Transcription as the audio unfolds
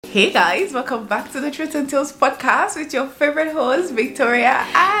Hey guys, welcome back to the Truth and Tales podcast with your favorite host, Victoria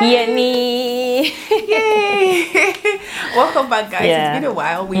and Yenny. Yay! Welcome back, guys. Yeah. It's been a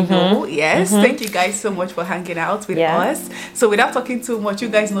while, we know. Yes, thank you guys so much for hanging out with us. So without talking too much, you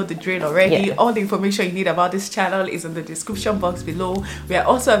guys know the drill already. Yeah. All the information you need about this channel is in the description box below. We are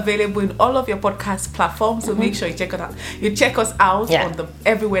also available in all of your podcast platforms, so make sure you check it out. You check us out on the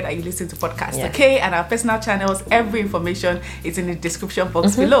everywhere that you listen to podcasts, okay? And our personal channels, every information is in the description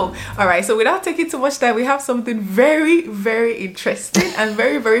box below. All right, so without taking too much time, we have something very, very interesting and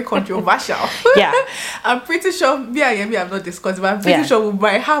very, very controversial. I'm pretty sure me and Yemi have not discussed, but I'm pretty sure we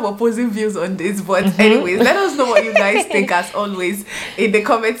might have opposing views on this. But anyways, let us know what you guys think, as always, in the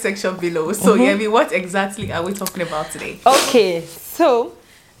comment section below. So Yemi, what exactly are we talking about today? Okay, so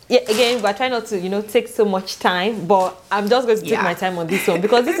again, we're trying not to take so much time, but I'm just going to take my time on this one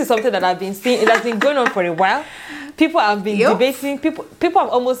because this is something that I've been seeing. It has been going on for a while. People have been debating. People have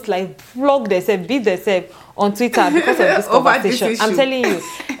almost like flogged themselves, beat themselves on Twitter because of this conversation. I'm telling you,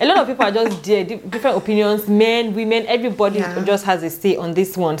 a lot of people are just there, different opinions, men, women, everybody just has a say on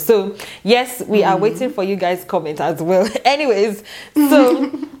this one. So yes, we are waiting for you guys' comment as well. Anyways, so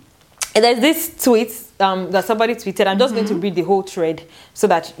there's this tweet that somebody tweeted. I'm just going to read the whole thread so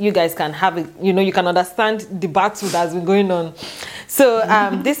that you guys can have it, you can understand the battle that's been going on. So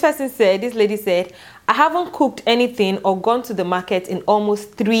this lady said, I haven't cooked anything or gone to the market in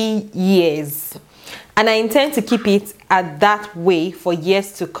almost 3 years. And I intend to keep it at that way for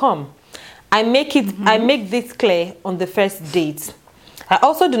years to come. I make this clear on the first date. I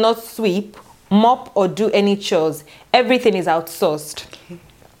also do not sweep, mop, or do any chores. Everything is outsourced.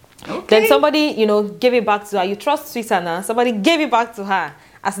 Okay. Then somebody, gave it back to her. You trust Susanna? Somebody gave it back to her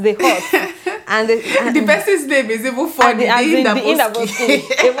as the host. and the person's name is even funny.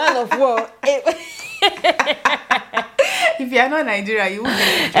 A man of war. If you are not Nigerian, you won't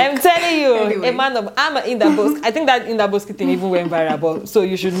get it. I'm telling you, anyway. I'm an Indaboski. I think that Indaboski thing even went viral, so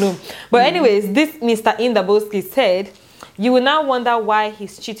you should know. But anyways, this Mr. Indaboski said, you will now wonder why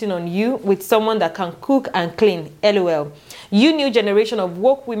he's cheating on you with someone that can cook and clean. LOL. You new generation of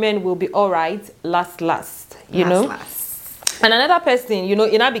woke women will be alright. Last, you know. And another person,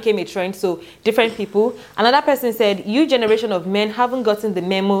 it now became a trend, so different people. Another person said, you generation of men haven't gotten the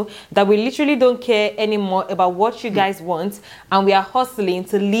memo that we literally don't care anymore about what you guys want, and we are hustling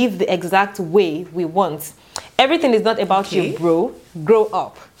to live the exact way we want. Everything is not about you, bro. Grow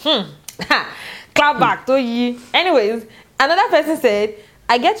up. Clap back to you. Anyways, another person said,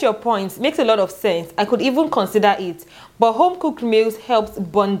 I get your point. Makes a lot of sense. I could even consider it. But home-cooked meals helps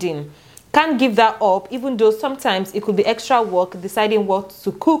bonding. Can't give that up, even though sometimes it could be extra work deciding what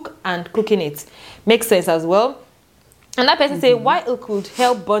to cook and cooking it. Makes sense as well. And that person say, why it could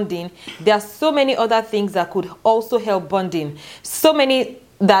help bonding, there are so many other things that could also help bonding. So many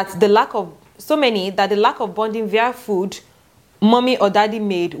that the lack of bonding via food, mommy or daddy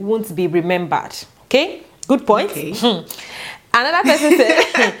made won't be remembered. Okay? Good point. Okay. Another person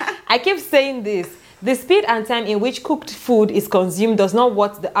said, I keep saying this. The speed and time in which cooked food is consumed does not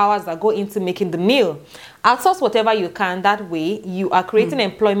worth the hours that go into making the meal. Outsource whatever you can. That way, you are creating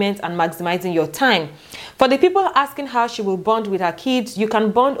employment and maximizing your time. For the people asking how she will bond with her kids, you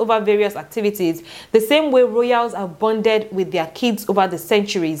can bond over various activities, the same way royals have bonded with their kids over the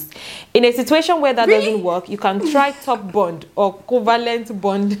centuries. In a situation where that doesn't work, you can try top bond or covalent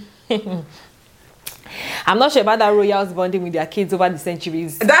bond. I'm not sure about that royals bonding with their kids over the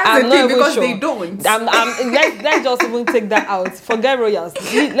centuries. That's the thing, because they don't. Let's just even take that out. Forget royals.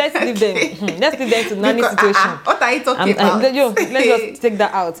 Let's leave them. Let's leave them to nanny situation. What are you talking about? Let's just take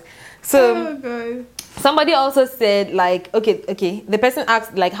that out. So, somebody also said, okay. The person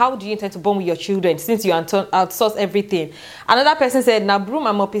asked, how do you intend to bond with your children since you outsource everything? Another person said, na broom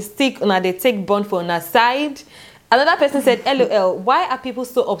and moppy stick, they take bond for on her side. Another person said, LOL, why are people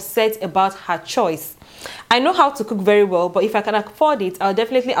so upset about her choice? I know how to cook very well, but if I can afford it, I'll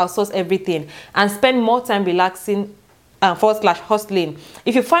definitely outsource everything and spend more time relaxing / hustling.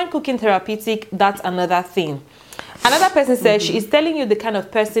 If you find cooking therapeutic, that's another thing. Another person said she is telling you the kind of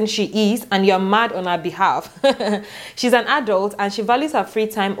person she is and you're mad on her behalf. She's an adult and she values her free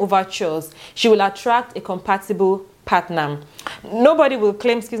time over chores. She will attract a compatible partner. Nobody will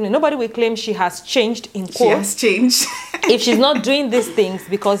claim she has changed in quotes. She has changed. if she's not doing these things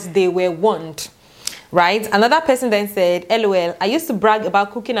because they were warned. Right? Another person then said, LOL, I used to brag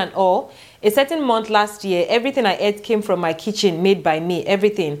about cooking and all. A certain month last year, everything I ate came from my kitchen, made by me,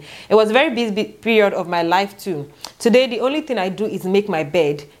 everything. It was a very busy period of my life too. Today, the only thing I do is make my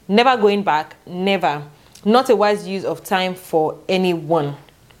bed. Never going back, never. Not a wise use of time for anyone.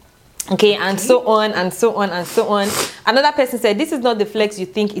 Okay, and so on and so on and so on. Another person said, this is not the flex you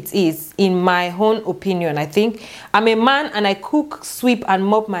think it is, in my own opinion. I think I'm a man and I cook, sweep and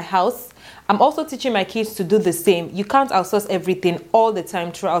mop my house. I'm also teaching my kids to do the same. You can't outsource everything all the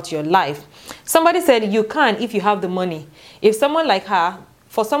time throughout your life. Somebody said you can if you have the money. For someone like her,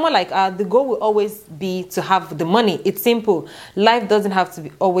 the goal will always be to have the money. It's simple. Life doesn't have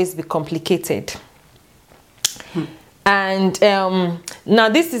to always be complicated. And now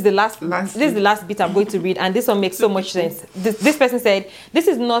this is the last bit I'm going to read, and this one makes so much sense. This person said, this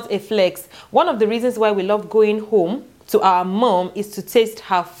is not a flex. One of the reasons why we love going home to our mom is to taste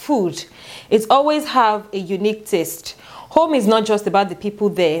her food. It's always have a unique taste. Home is not just about the people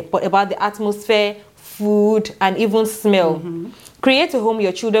there, but about the atmosphere, food, and even smell. Create a home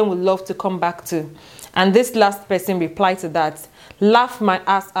your children will love to come back to. And this last person replied to that, laugh my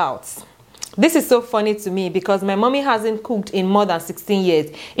ass out. This is so funny to me because my mommy hasn't cooked in more than 16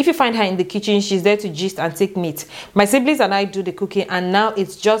 years. If you find her in the kitchen, she's there to gist and take meat. My siblings and I do the cooking, and now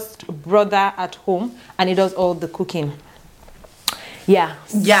it's just brother at home and he does all the cooking. Yeah.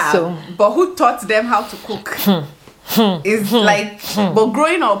 So, but who taught them how to cook? It's like, but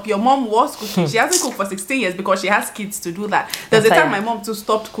growing up, your mom was cooking. She hasn't cooked for 16 years because she has kids to do that. There's a time my mom too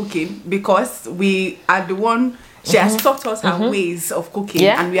stopped cooking because we are the one. She has taught us her ways of cooking,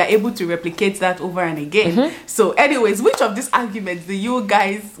 and we are able to replicate that over and again. So anyways, which of these arguments do you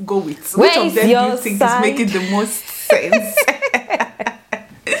guys go with? Which of them do you think is making the most sense?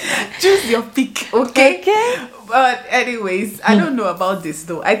 Choose your pick, okay? But anyways, I don't know about this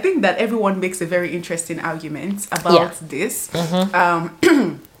though. I think that everyone makes a very interesting argument about this.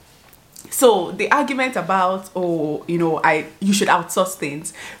 So the argument about, you should outsource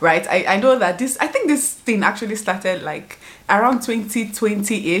things, right? I know that I think this thing actually started like around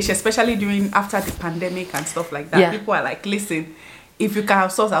 2020-ish, especially after the pandemic and stuff like that. Yeah. People are like, listen, if you can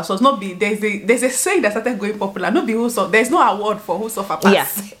outsource. There's a saying that started going popular. There's no award for who suffer pass. Yeah.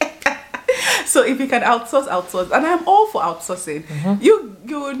 So if you can outsource, and I'm all for outsourcing. You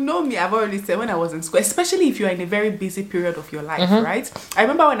know me, I've already said when I was in school, especially if you're in a very busy period of your life, right? I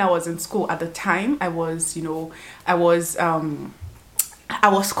remember when I was in school at the time, I was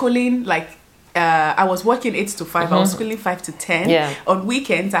schooling like I was working 8 to 5. I was schooling 5 to 10. Yeah. On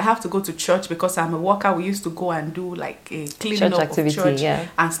weekends, I have to go to church because I'm a worker. We used to go and do like a cleaning up activity, of church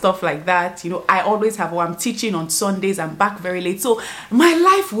and stuff like that. I always I'm teaching on Sundays. I'm back very late. So my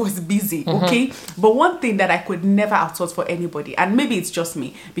life was busy, okay? But one thing that I could never outsource for anybody, and maybe it's just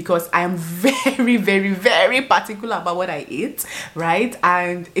me, because I am very, very, very particular about what I eat, right?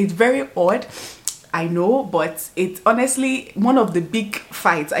 And it's very odd, I know, but it's honestly one of the big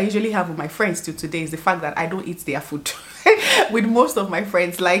fights I usually have with my friends till today is the fact that I don't eat their food. With most of my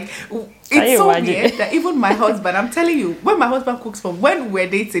friends, like, it's so weird that even my husband, I'm telling you, when my husband cooks for me, when we're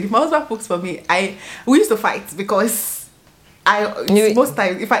dating, if my husband cooks for me, we used to fight because most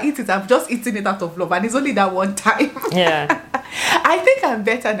times if I eat it, I've just eaten it out of love, and it's only that one time. Yeah. I think I'm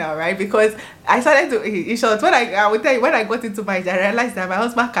better now, right? Because I started to, in short, when I will tell you, when I got into marriage, I realized that my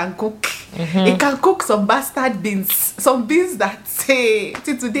husband can cook. He can cook some bastard beans, some beans that say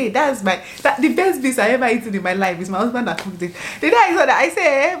till today, the best beans I ever eaten in my life is my husband that cooked it. The day I saw that, I say,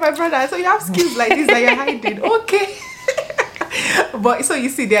 hey, my brother, so you have skills like this that you're hiding, okay? But so you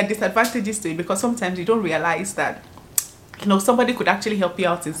see, there are disadvantages to it because sometimes you don't realize that somebody could actually help you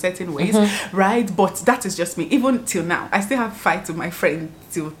out in certain ways, right? But that is just me. Even till now, I still have fight with my friend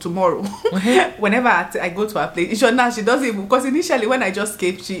till tomorrow. Whenever I go to her place, now she doesn't even, because initially when I just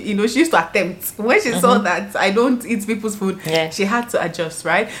came, she used to attempt. When she saw that I don't eat people's food, she had to adjust,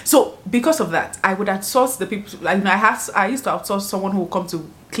 right? So because of that, I would outsource the people. I used to outsource someone who will come to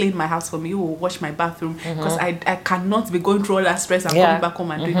clean my house for me, who will wash my bathroom, because I cannot be going through all that stress and coming back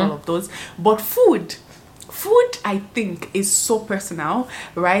home and doing all of those. But food, I think, is so personal,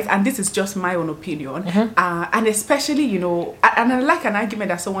 right? And this is just my own opinion. And especially, and I like an argument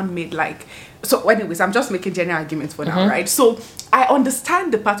that someone made, like, so anyways, I'm just making general arguments for now, right? So I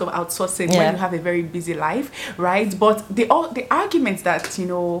understand the part of outsourcing when you have a very busy life, right? But the argument that,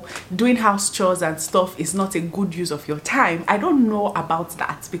 doing house chores and stuff is not a good use of your time, I don't know about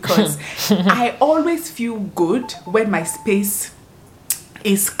that, because I always feel good when my space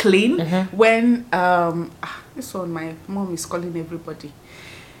is clean. When this one, my mom is calling everybody.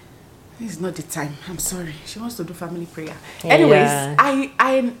 It's not the time, I'm sorry, she wants to do family prayer. Anyways,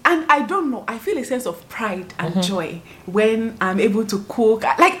 I don't know, I feel a sense of pride and joy when I'm able to cook.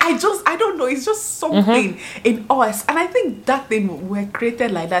 Like, I don't know, it's just something in us, and I think that thing we're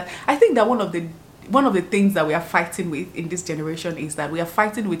created like that. I think that one of the one of the things that we are fighting with in this generation is that we are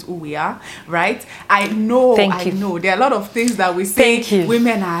fighting with who we are, right? I know there are a lot of things that we say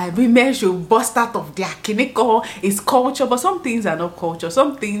women should bust out of their clinical, it's culture, but some things are not culture.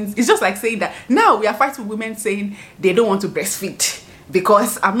 Some things, it's just like saying that now we are fighting with women saying they don't want to breastfeed.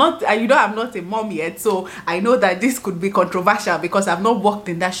 Because I'm not a mom yet, so I know that this could be controversial because I've not worked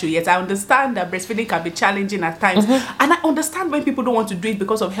in that shoe yet. I understand that breastfeeding can be challenging at times, and I understand when people don't want to do it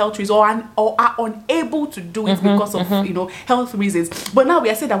because of health reasons or are unable to do it because of health reasons. But now we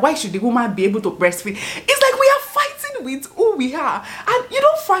are saying that why should the woman be able to breastfeed? It's like we are fighting with who we are, and you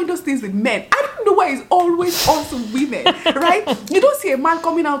don't find those things with men. I don't know why it's always us women, right? You don't see a man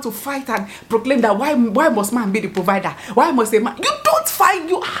coming out to fight and proclaim that why must man be the provider? Why must a man? You don't find,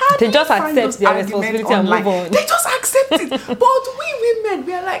 you hardly they just find accept their responsibility and move on. They just accept it. But we women,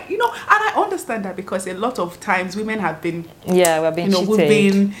 we are like, and I understand that because a lot of times women have been we've been cheated. We've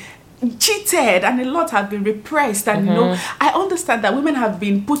been cheated and a lot have been repressed, and I understand that women have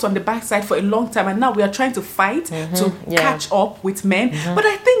been put on the backside for a long time, and now we are trying to fight to catch up with men. But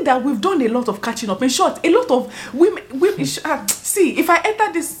I think that we've done a lot of catching up. In short, a lot of women see, if I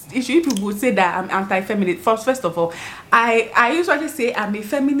enter this issue, people would say that I'm anti-feminist. First of all, I usually say I'm a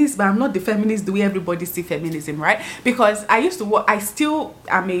feminist, but I'm not the feminist the way everybody see feminism, right? Because I used to work,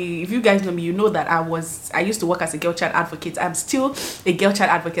 if you guys know me, you know that I used to work as a girl child advocate. I'm still a girl child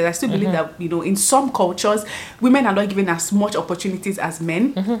advocate. I still believe that, in some cultures, women are not given as much opportunities as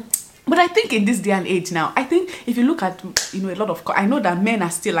men. But I think in this day and age now, I think if you look at, a lot of, I know that men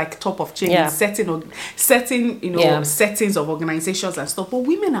are still like top of chain in certain settings of organizations and stuff, but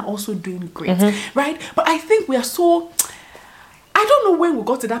women are also doing great, right? But I think we are I don't know when we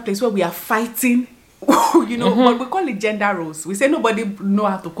got to that place where we are fighting, but we call it gender roles. We say nobody know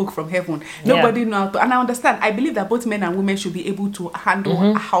how to cook from heaven. Nobody know how to, and I understand. I believe that both men and women should be able to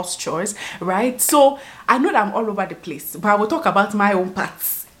handle house chores, right? So I know that I'm all over the place, but I will talk about my own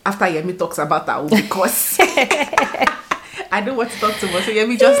parts after Yemi talks about our own, because I don't want to talk too much. So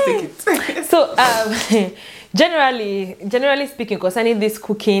Yemi, just take it. So generally speaking, concerning this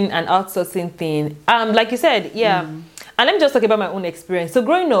cooking and outsourcing thing, like you said, and let me just talk about my own experience. So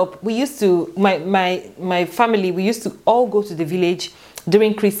growing up, we used to, my family, we used to all go to the village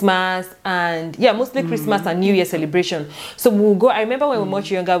during Christmas and mostly Christmas and New Year celebration. So we'll go, I remember when we were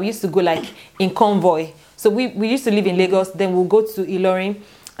much younger, we used to go like in convoy. So we used to live in Lagos, then we'll go to Ilorin,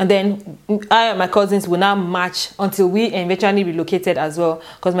 and then I and my cousins will now march until we eventually relocated as well,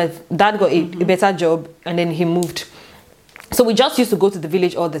 because my dad got a better job and then he moved. So we just used to go to the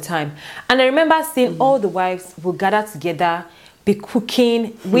village all the time. And I remember seeing all the wives will gather together, be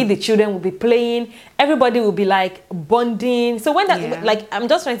cooking, with the children will be playing, everybody will be like bonding. So when that, I'm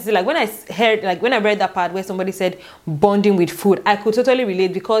just trying to say, like when I read that part where somebody said bonding with food, I could totally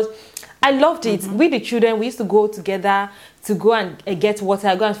relate, because I loved it. With the children, we used to go together to go and get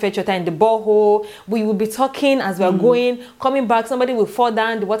water, go and fetch water in the borehole. We would be talking as we are going, coming back, somebody will fall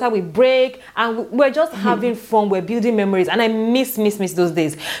down, the water will break, and we're just having fun, we're building memories, and I miss those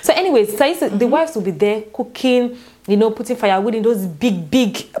days. So anyways, the wives will be there cooking, putting firewood in those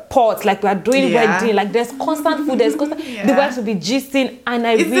big pots, like we are doing wedding, like there's constant food, the wives will be gisting, and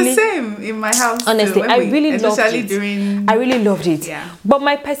it's the same in my house. Honestly, I really loved it. Yeah. But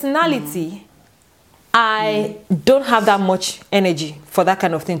my personality, I don't have that much energy for that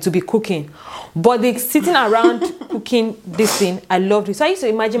kind of thing, to be cooking. But the sitting around cooking this thing, I loved it. So I used to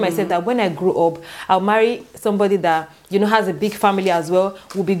imagine myself that when I grew up, I'll marry somebody that, has a big family as well,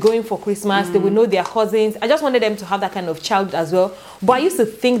 will be going for Christmas, they will know their cousins. I just wanted them to have that kind of child as well. But I used to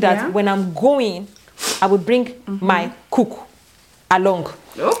think that when I'm going, I would bring my cook along.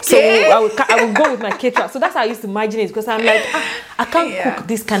 Okay. So I would go with my caterer. So that's how I used to imagine it, because I'm like, I can't cook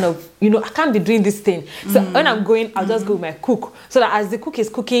this kind of, I can't be doing this thing. So when I'm going, I'll just go with my cook. So that as the cook is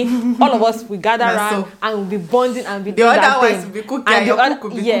cooking, all of us, we gather around and we'll be bonding and be doing that thing. The other will be cooking and your cook will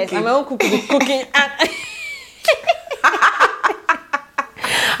be cooking. Yes, and my own cook will be cooking.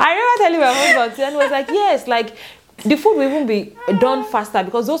 I remember telling my husband, and he was like, yes, like, the food will even be done faster,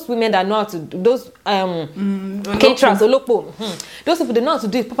 because those women that know how to do, those caterers, olopo, those people, they know how to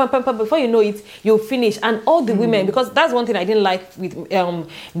do it. Before you know it, you'll finish. And all the women, because that's one thing I didn't like with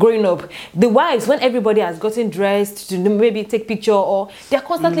growing up. The wives, when everybody has gotten dressed to maybe take picture, or they're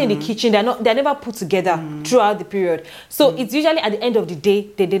constantly in the kitchen, they're never put together throughout the period. So it's usually at the end of the day,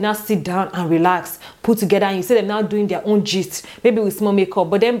 they did not sit down and relax, put together, and you see them now doing their own gist, maybe with small makeup,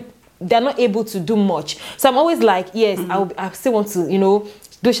 but then they're not able to do much. So I'm always like, yes, I still want to,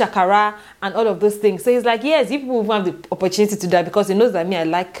 do shakara and all of those things. So he's like, yes, if people have the opportunity to do that, because he knows that me, I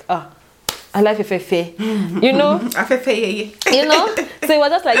like I like Fefe. You know? You know? So it was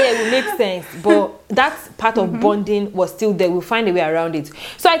just like, yeah, it would make sense. But that part of bonding was still there. We'll find a way around it.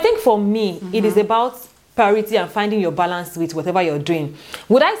 So I think for me, it is about priority and finding your balance with whatever you're doing.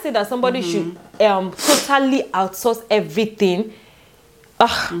 Would I say that somebody should totally outsource everything?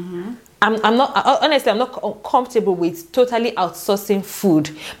 I'm not, honestly, I'm not comfortable with totally outsourcing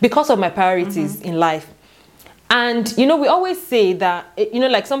food because of my priorities in life. And, you know, we always say that, you know,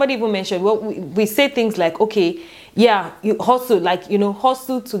 like somebody even mentioned, well, we say things like, okay, yeah, you hustle, like, you know,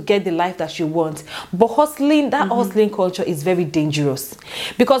 hustle to get the life that you want. But hustling, that hustling culture is very dangerous.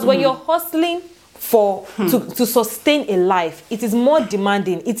 Because when you're hustling to sustain a life, it is more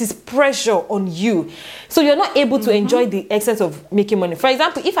demanding. It is pressure on you. So you're not able to enjoy the essence of making money. For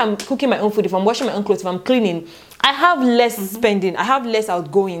example, if I'm cooking my own food, if I'm washing my own clothes, if I'm cleaning, I have less spending. I have less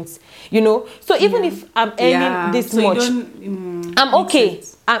outgoings, you know. So even if I'm earning this much, I'm okay.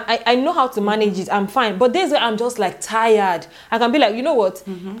 I know how to manage it. I'm fine. But days where I'm just like tired, I can be like, you know what?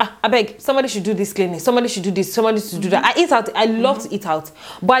 I beg, somebody should do this cleaning. Somebody should do this. Somebody should do that. I eat out. I love to eat out.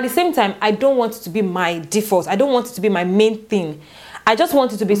 But at the same time, I don't want it to be my default. I don't want it to be my main thing. I just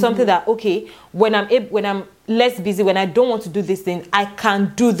want it to be something that, okay, when I'm less busy, when I don't want to do this thing, I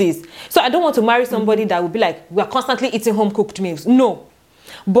can do this. So I don't want to marry somebody that would be like, we are constantly eating home cooked meals. No.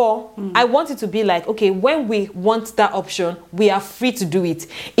 But I want it to be like, okay, when we want that option, we are free to do it.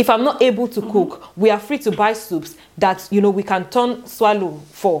 If I'm not able to cook, we are free to buy soups that, you know, we can swallow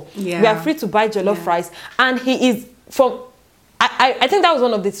for. We are free to buy jollof rice. And he is from... I think that was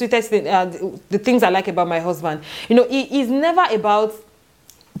one of the sweetest things, the things I like about my husband. You know, he is never about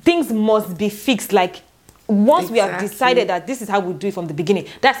things must be fixed. Like, once we have decided that this is how we do it from the beginning,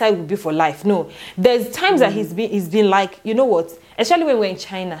 that's how it will be for life. No, there's times that he's been like, you know what? Especially when we're in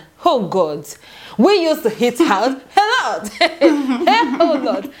China. Oh God, we used to hit out a lot, oh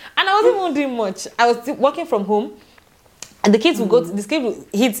Lord. And I wasn't even doing much. I was working from home. And the kids will go to, the kids will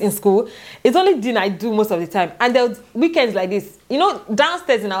hit in school. It's only dinner I do most of the time. And there was weekends like this. You know,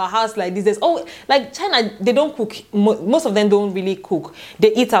 downstairs in our house like this, there's like China, they don't cook. Most of them don't really cook.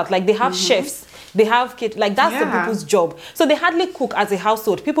 They eat out. Like they have chefs. They have kids. Like that's the people's job. So they hardly cook as a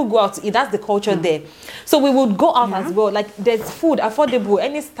household. People go out to eat. That's the culture there. So we would go out as well. Like there's food, affordable,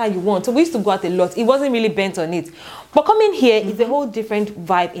 any style you want. So we used to go out a lot. It wasn't really bent on it. But coming here is a whole different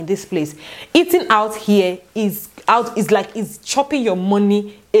vibe in this place. Eating out here is chopping your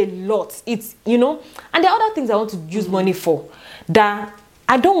money a lot. It's, you know, and there are other things I want to use money for that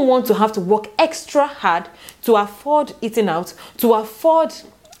I don't want to have to work extra hard to afford eating out, to afford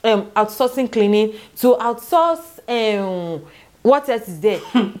outsourcing cleaning, to outsource what else is there?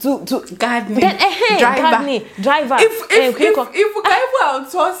 to gardening, driver. If we can even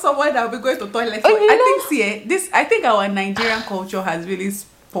outsource someone that will be going to toilet, I think our Nigerian culture has really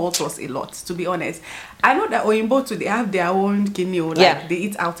spoiled us a lot, to be honest. I know that Oyinbo too, they have their own kinyo, like they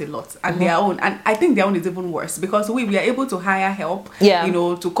eat out a lot, and their own, and I think their own is even worse because we are able to hire help, you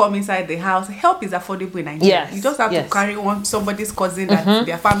know, to come inside the house. Help is affordable in Nigeria. You just have to carry on somebody's cousin that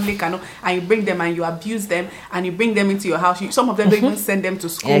their family cannot, and you bring them and you abuse them and you bring them into your house. Some of them don't even send them to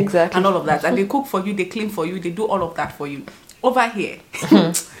school and all of that, and they cook for you, they clean for you, they do all of that for you. Over here,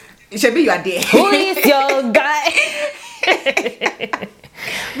 Shebi, you are there. Who is your guy?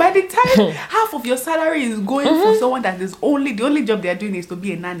 By the time half of your salary is going for someone that is the only job they are doing is to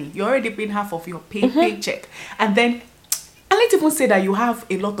be a nanny, you're already paying half of your paycheck. And let's even say that you have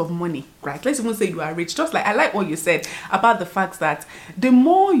a lot of money, right? Let's even say you are rich. Just like, I like what you said about the fact that the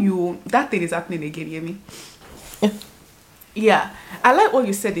more that thing is happening again, you hear me? Yeah, I like what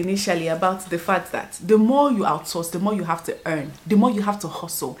you said initially about the fact that the more you outsource, the more you have to earn, the more you have to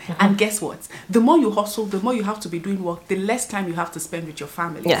hustle. And guess what? The more you hustle, the more you have to be doing work, the less time you have to spend with your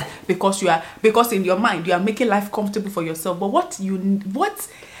family. Because in your mind, you are making life comfortable for yourself. But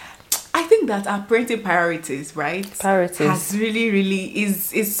I think that our parenting priorities, right? Has really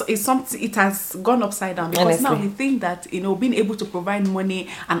is something. It has gone upside down because now we think that, you know, being able to provide money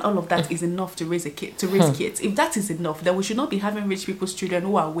and all of that is enough to raise kids. If that is enough, then we should not be having rich people's children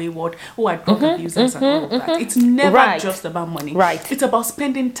who are wayward, who are drug abusers and all of that. It's never just about money. It's about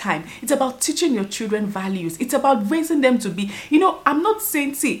spending time. It's about teaching your children values. It's about raising them to be. You know, I'm not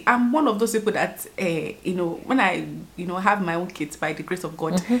saying. See, I'm one of those people that you know, when I have my own kids by the grace of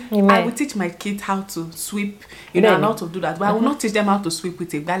God. I will teach my kids how to sweep, you know, and how to do that. But I will not teach them how to sweep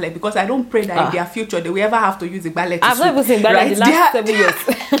with a ballet because I don't pray that in their future they will ever have to use a ballet to sweep. I've never seen ballet in the last 7 years.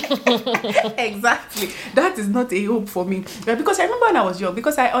 Exactly. That is not a hope for me. Because I remember when I was young,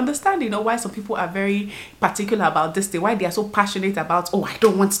 because I understand, you know, why some people are very particular about this thing, why they are so passionate about, I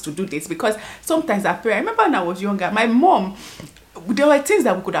don't want to do this. Because sometimes I pray. I remember when I was younger, my mom, there were things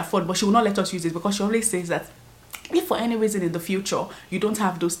that we could afford, but she will not let us use it because she always says that if for any reason in the future you don't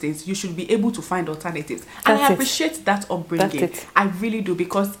have those things, you should be able to find alternatives. And I appreciate that upbringing. I really do,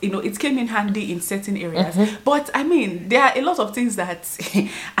 because it came in handy in certain areas. But I mean, there are a lot of things that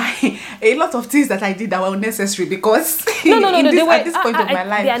I did that were unnecessary, because at this point of my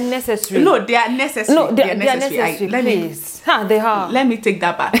life, they are necessary. No, they are necessary. No, they are necessary. Let me take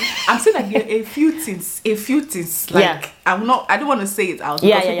that back. I'm saying that there are a few things. Like I don't want to say it out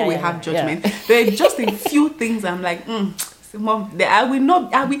because people will have judgment. There are just a few things I'm like, Mom, I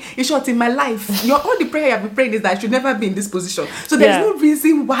will in short, in my life, all the prayer I've been praying is that I should never be in this position. So there's no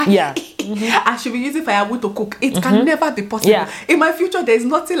reason why I should be using firewood to cook. It can never be possible. In my future, there's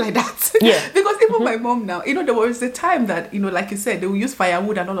nothing like that. Because even my mom now, there was a time that, like you said, they will use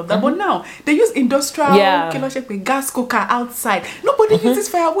firewood and all of that. But now, they use industrial gas cooker outside. Nobody uses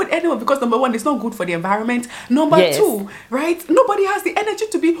firewood anymore because, number one, it's not good for the environment. Number two, right? Nobody has the energy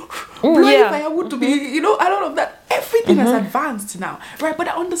to be blowing firewood to be, and all of that. Everything has advanced now, right? But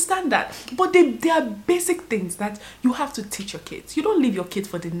I understand that. But there are basic things that you have to teach your kids. You don't leave your kids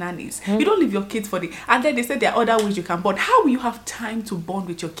for the nannies. You don't leave your kids for the... And then they say there are other ways you can bond. How will you have time to bond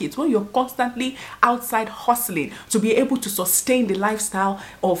with your kids when you're constantly outside hustling to be able to sustain the lifestyle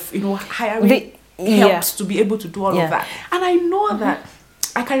of, hiring helps to be able to do all of that? And I know that...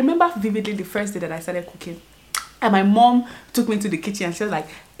 I can remember vividly the first day that I started cooking. And my mom took me into the kitchen and she was like,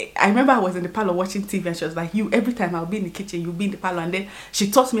 I remember I was in the parlor watching TV and she was like, every time I'll be in the kitchen, you'll be in the parlor. And then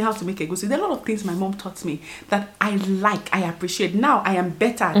she taught me how to make egusi. There are a lot of things my mom taught me that I appreciate. Now I am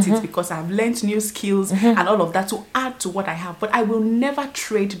better at it because I've learned new skills and all of that to add to what I have. But I will never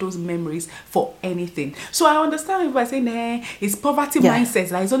trade those memories for anything. So I understand if I say, nah, it's poverty mindset,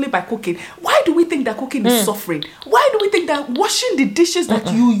 like it's only by cooking. Why do we think that cooking is suffering? Why do we think that washing the dishes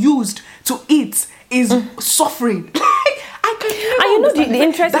that you used to eat is suffering? The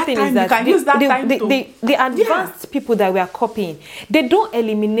interesting thing is that the advanced people that we are copying, they don't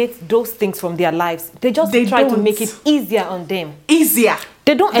eliminate those things from their lives. They just try to make it easier on them.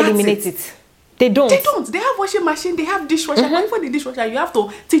 They don't eliminate it. They don't. They have washing machine. They have dishwasher. But for the dishwasher, you have to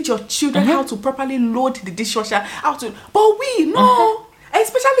teach your children how to properly load the dishwasher. But we no.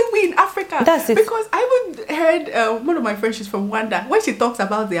 Especially we in Africa. That's it. Because I even heard one of my friends, she's from Rwanda, when she talks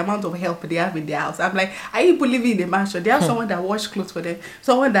about the amount of help they have in their house. I'm like, are you living in a mansion? They have someone that wash clothes for them,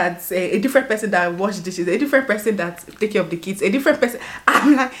 someone that's a different person that wash dishes, a different person that take care of the kids, a different person.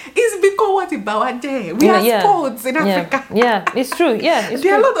 I'm like, it's because what about there? We have codes in Africa. Yeah, it's true. Yeah,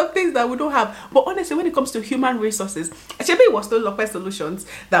 there are a lot of things that we don't have. But honestly, when it comes to human resources, Shebi was still Lope Solutions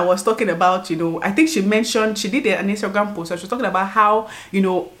that was talking about, I think she did an Instagram post, so she was talking about how,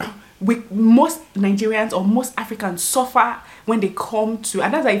 most Nigerians or most Africans suffer when they come to,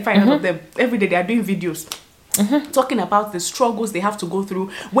 and that's why I find out of them every day. They are doing videos talking about the struggles they have to go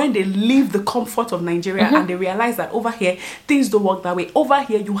through when they leave the comfort of Nigeria and they realize that over here things don't work that way. Over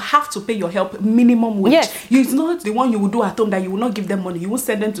here you have to pay your help minimum wage. It's not the one you will do at home that you will not give them money, you won't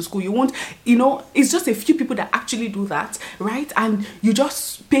send them to school, you won't, it's just a few people that actually do that, right? And you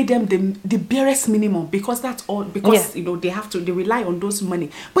just pay them the barest minimum because that's all, because they rely on those money.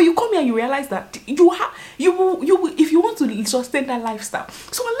 But you come here and you realize that you will, if you want to sustain that lifestyle,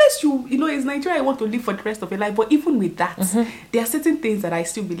 so unless it's Nigeria you want to live for the rest of your life. But even with that, there are certain things that I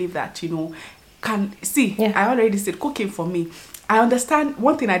still believe that can see. I already said cooking for me. I understand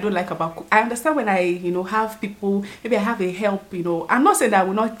one thing I don't like about I understand when I have people, maybe I have a help, I'm not saying that I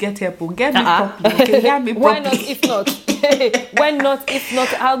will not get help, but get me properly. Okay, get me properly. Why not if not? Why not if not?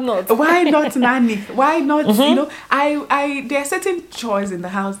 How not? Why not nanny? Why not? There are certain chores in the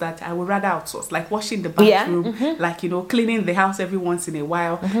house that I would rather outsource, like washing the bathroom, like cleaning the house every once in a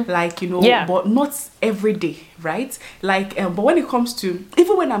while, like but not every day, right? Like but when it comes to,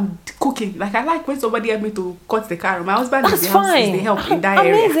 even when I'm cooking, like I like when somebody help me to cut the carrot. My husband is the house, is the help in that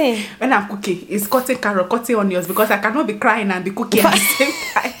area. When I'm cooking, it's cutting carrot, cutting onions, because I cannot be crying and be cooking at the same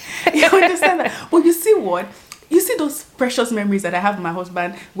time. You understand that? But you see what? You see those precious memories that I have with my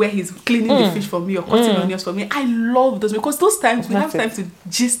husband where he's cleaning the fish for me or cutting onions for me. I love those, because those times we have time to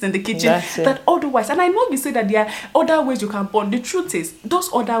gist in the kitchen that otherwise, and I know we say that there are other ways you can bond. The truth is, those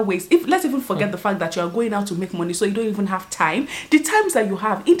other ways, let's even forget the fact that you are going out to make money, so you don't even have time. The times that you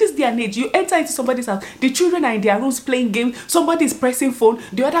have in this day and age, you enter into somebody's house, the children are in their rooms playing games, somebody is pressing phone,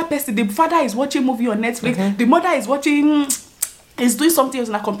 the other person, the father is watching movie on Netflix, the mother is watching, is doing something else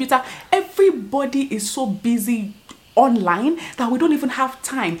on a computer. Everybody is so busy online that we don't even have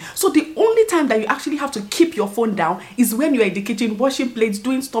time. So the only time that you actually have to keep your phone down is when you're in the kitchen washing plates,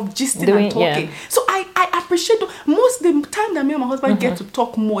 doing stuff, gisting and talking. Yeah. So I appreciate most the time that me and my husband get to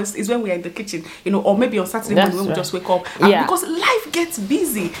talk most is when we're in the kitchen, or maybe on Saturday morning when we just wake up. Because life gets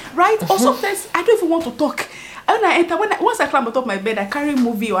busy, right? Or sometimes I don't even want to talk. When I enter, once I climb on top of my bed, I carry a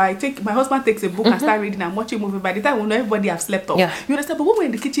movie, or my husband takes a book and start reading and watching a movie. By the time we know everybody have slept off, you understand? But when we're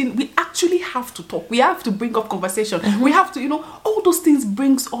in the kitchen, we actually have to talk. We have to bring up conversation. We have to, all those things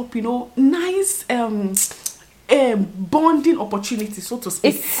brings up, nice bonding opportunities, so to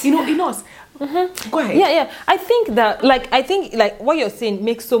speak. In us. Go ahead. Yeah. I think what you're saying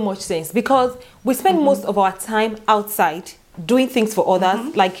makes so much sense, because we spend most of our time outside doing things for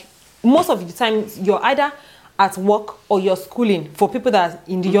others. Like most of the time, you're either at work or you're schooling. For people that are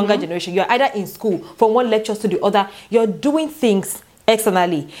in the younger generation, you're either in school from one lecture to the other. You're doing things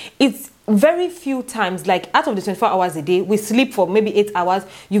externally. It's very few times, like out of the 24 hours a day, we sleep for maybe 8 hours.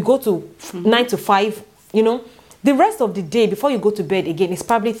 You go to 9 to 5. The rest of the day before you go to bed again is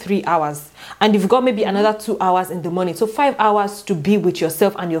probably 3 hours, and you've got maybe another 2 hours in the morning, so 5 hours to be with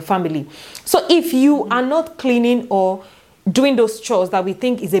yourself and your family. So if you are not cleaning or doing those chores that we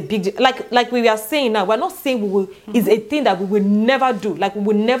think is a big deal, like we are saying now, we're not saying we will is a thing that we will never do, like we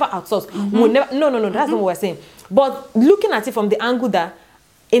will never outsource. We will never, no, that's not what we're saying. But looking at it from the angle that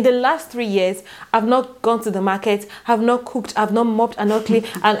in the last 3 years, I've not gone to the market, have not cooked, I've not mopped, and not cleaned,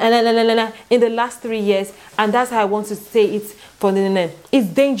 and in the last 3 years, and that's how I want to say it for the end. It's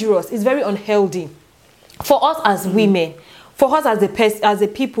dangerous. It's very unhealthy for us as women. For us as a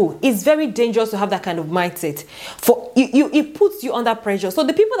people, it's very dangerous to have that kind of mindset. For you, it puts you under pressure. So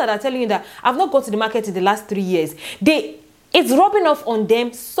the people that are telling you that I've not gone to the market in the last 3 years, it's rubbing off on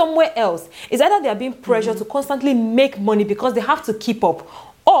them somewhere else. It's either they are being pressured to constantly make money because they have to keep up,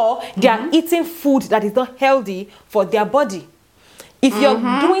 or they are eating food that is not healthy for their body. If you're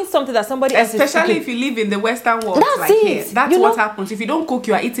doing something that somebody else is cooking, especially if you live in the Western world, that's what happens. If you don't cook,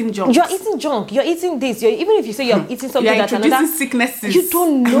 you are eating junk. You're eating junk. You're eating this. Even if you say you're eating something that's another sicknesses. You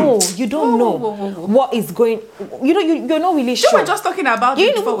don't know. You don't know what is going. You're not really sure. We were just talking about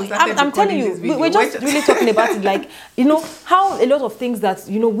it before we started. I'm telling you, we're just really talking about it. Like how a lot of things that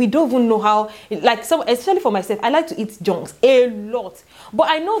we don't even know how. Like especially for myself, I like to eat junks a lot. But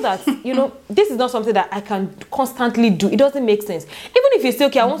I know that this is not something that I can constantly do. It doesn't make sense. Even if you say,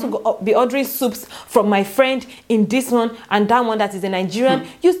 okay, I want to be ordering soups from my friend in this one and that one that is a Nigerian,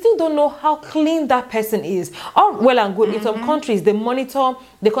 you still don't know how clean that person is. All well and good. In some countries, they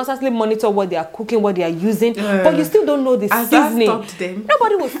constantly monitor what they are cooking, what they are using, but you still don't know the seasoning.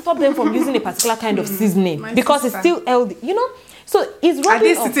 Nobody will stop them from using a particular kind of seasoning because it's still healthy, So it's rubbing off. Are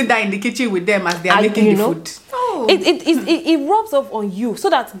they sitting there in the kitchen with them as they are making the food? Oh. It rubs off on you, so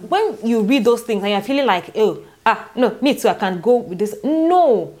that when you read those things and you're feeling like, no, me too, I can't go with this.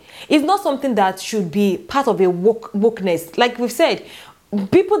 No, it's not something that should be part of a wokeness. Like we've said,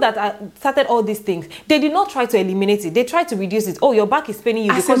 people that started all these things, they did not try to eliminate it. They tried to reduce it. Oh, your back is paining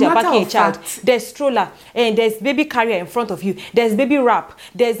you because you're backing a child. There's stroller, and there's baby carrier in front of you. There's baby wrap.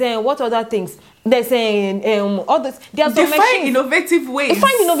 There's what other things? There's all this. There's some find innovative ways. They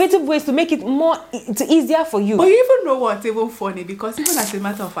find innovative ways to make it easier for you. But you even know what's even funny, because even as a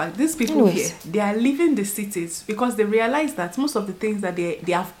matter of fact, these people here, they are leaving the cities because they realize that most of the things that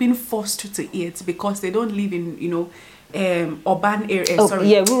they have been forced to eat because they don't live in urban areas.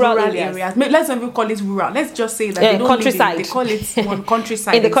 Rural areas. Let's not even call it rural. Let's just say that they don't countryside. They call it one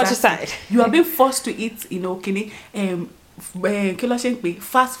countryside. In the countryside, you are being forced to eat,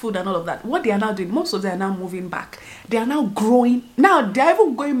 fast food and all of that. What they are now doing, most of them are now moving back. They are now growing. Now they are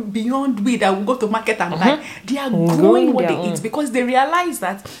even going beyond we that will go to market and buy. They are growing what they eat because they realize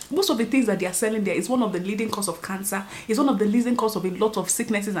that most of the things that they are selling there is one of the leading cause of cancer. It's one of the leading cause of a lot of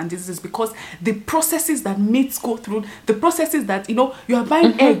sicknesses and diseases, because the processes that meats go through, the processes that you are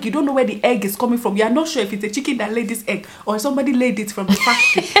buying egg, you don't know where the egg is coming from. You are not sure if it's a chicken that laid this egg or somebody laid it from the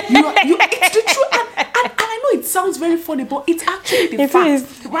factory. It's the truth. And I know it sounds very funny, but it's actually the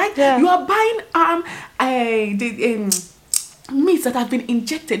fact, right? Yeah. You are buying meats that have been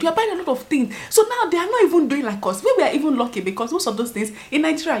injected. You are buying a lot of things. So now they are not even doing like us. We are even lucky because most of those things in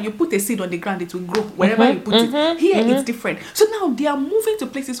Nigeria, you put a seed on the ground, it will grow wherever you put it. Here it's different. So now they are moving to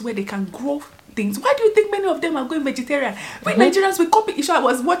places where they can grow things. Why do you think many of them are going vegetarian? We Nigerians, we copy. I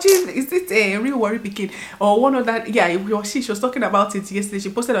was watching, is it a Real Worry Pikin or one of that? Yeah, she was talking about it yesterday. She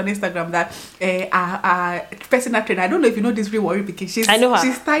posted on Instagram that a personal trainer, I don't know if you know this Real Worry Pikin. I know her.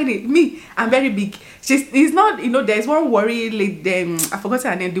 She's tiny. Me, I'm very big. It's not, there's one worry lady, I forgot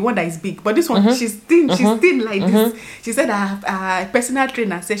her name, the one that is big, but this one, she's thin. She's thin like this. She said a personal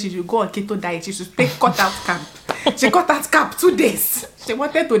trainer said she should go on keto diet. She should take cut out camp. She got that cap 2 days. She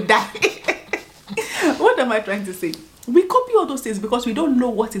wanted to die. What am I trying to say? We copy all those things because we don't know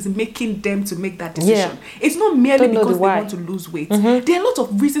what is making them to make that decision. It's not merely because they want to lose weight. There are a lot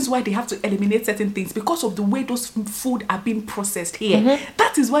of reasons why they have to eliminate certain things because of the way those food are being processed here.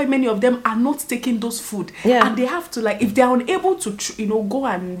 That is why many of them are not taking those food. And they have to, like, if they are unable to, go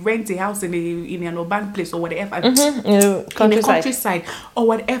and rent a house in an urban place or whatever, in a countryside or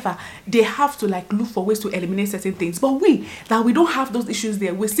whatever, they have to, like, look for ways to eliminate certain things. But we don't have those issues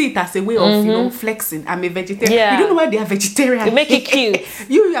there. We see it as a way of, flexing. I'm a vegetarian. You don't know why they are vegetarian. To make it cute.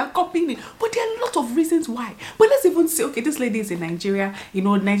 you are copying it. But there are a lot of reasons why. But let's even say, okay, this lady is in Nigeria.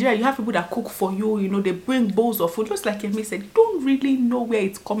 Nigeria, you have people that cook for you. They bring bowls of food. Just like Yemi said, you don't really know where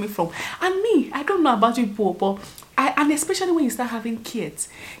it's coming from. And me, I don't know about you people, but and especially when you start having kids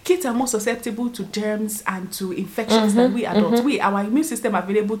are more susceptible to germs and to infections than we adults. Our immune system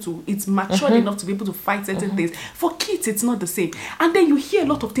it's matured enough to be able to fight certain things. For kids, it's not the same. And then you hear a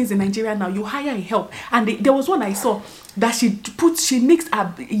lot of things in Nigeria now. You hire a help, and there was one I saw that she mixed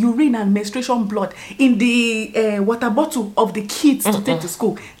her urine and menstruation blood in the water bottle of the kids to take to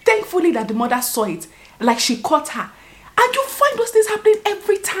school. Thankfully that the mother saw it, like she caught her. And you find those things happening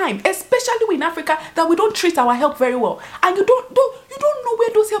every time, especially in Africa, that we don't treat our help very well, and you don't know where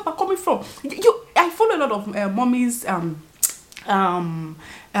those help are coming from. I follow a lot of mommies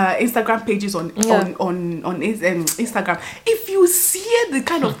Instagram pages on Instagram. If you see the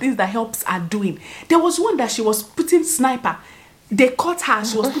kind of things that helps are doing, there was one that she was putting sniper. They caught her.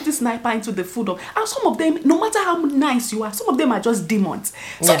 She was putting sniper into the food. And some of them, no matter how nice you are, some of them are just demons.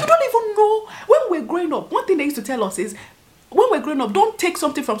 So you don't even know. When we're growing up, one thing they used to tell us is, when we're growing up, don't take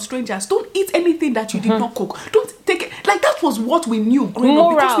something from strangers. Don't eat anything that you did not cook. Don't take it. Like, that was what we knew growing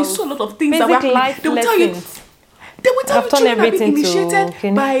up, because we saw a lot of things that were happening. They would tell you, children are being initiated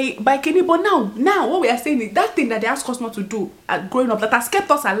by Kenny. But now what we are saying is that thing that they ask us not to do growing up, that has kept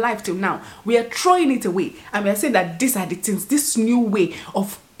us alive till now, we are throwing it away, and we are saying that these are the things, this new way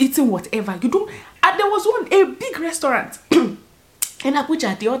of eating whatever you don't. And there was a big restaurant in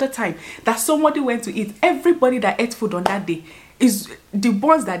Abuja the other time that somebody went to eat. Everybody that ate food on that day is the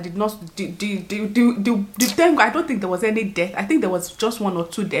ones that did not. I don't think there was any death. I think there was just 1 or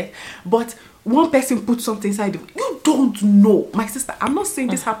 2 deaths, but one person put something inside you. You don't know, my sister. I'm not saying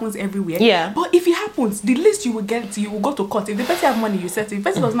this happens everywhere. But if it happens, the least you will get, you will go to court. If the person have money, you settle. If the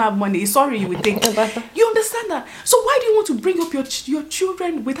person doesn't have money, sorry, you will take. You understand that? So why do you want to bring up your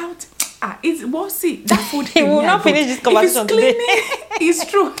children without? See that food. He will not finish this conversation today. It's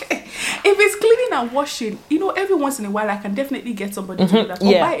true. If it's cleaning and washing, every once in a while I can definitely get somebody to do that.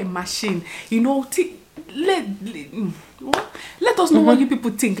 Or buy a machine. Let us know what you people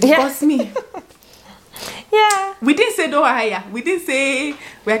think, because me. We didn't say don't hire. We didn't say,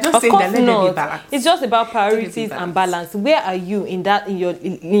 we are just saying that let them be balanced. It's just about priorities and balance. Where are you in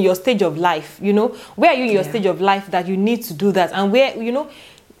your stage of life? Where are you in your stage of life that you need to do that? And where,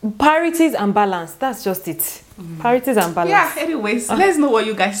 priorities and balance. That's just it. Priorities and balance. Anyways, let's know what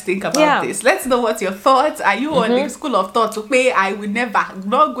you guys think about this. Let's know what your thoughts. Are you on the school of thought to pay? I will never,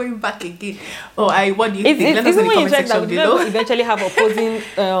 not going back again. Or what do you think? Let us know in the comment section below. Eventually have opposing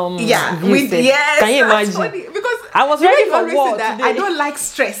views. Can you imagine? Funny, because I was ready for war today. I don't like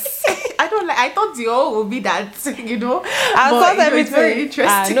stress. I thought you all would be that, I thought everything. Very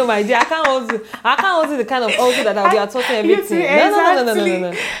interesting. No, my dear, I can't also the kind of also that I'll be outsourcing everything. No.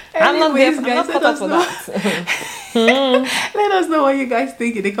 I'm not there. I'm not cut out for that. Let us know what you guys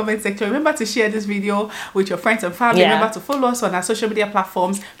think in the comment section. Remember to share this video with your friends and family. Remember to follow us on our social media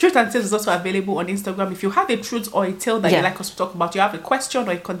platforms. Truth and Tales is also available on Instagram. If you have a truth or a tale that you'd like us to talk about, you have a question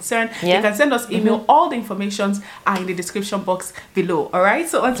or a concern, you can send us email. All the informations are in the description box below. Alright,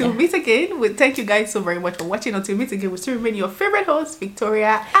 so until we meet again, we thank you guys so very much for watching. Until we meet again, we still remain your favorite host,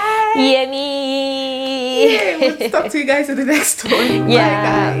 Victoria and Yemi. We'll talk to you guys in the next one. Bye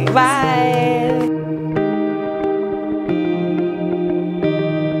guys. Bye.